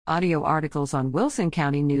Audio articles on Wilson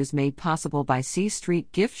County News made possible by C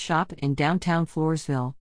Street Gift Shop in downtown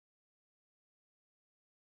Floresville.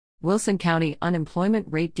 Wilson County unemployment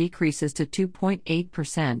rate decreases to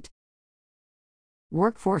 2.8%.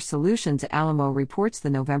 Workforce Solutions Alamo reports the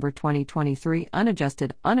November 2023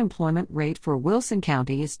 unadjusted unemployment rate for Wilson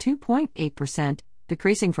County is 2.8%,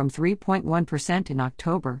 decreasing from 3.1% in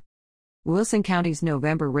October. Wilson County's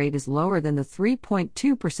November rate is lower than the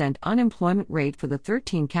 3.2% unemployment rate for the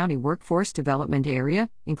 13-county workforce development area,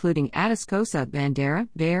 including Atascosa, Bandera,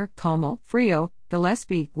 Bexar, Como, Frio,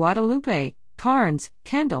 Gillespie, Guadalupe, Karnes,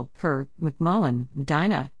 Kendall, Kerr, McMullen,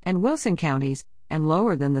 Medina, and Wilson counties, and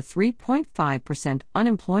lower than the 3.5%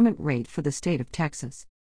 unemployment rate for the state of Texas.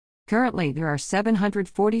 Currently, there are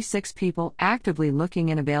 746 people actively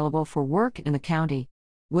looking and available for work in the county.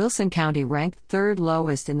 Wilson County ranked third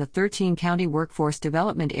lowest in the 13-county workforce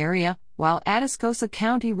development area, while Atascosa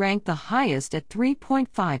County ranked the highest at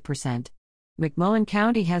 3.5%. McMullen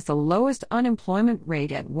County has the lowest unemployment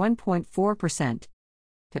rate at 1.4%.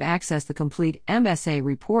 To access the complete MSA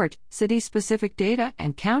report, city-specific data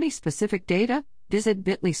and county-specific data, visit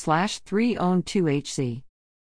bit.ly/3own2hc.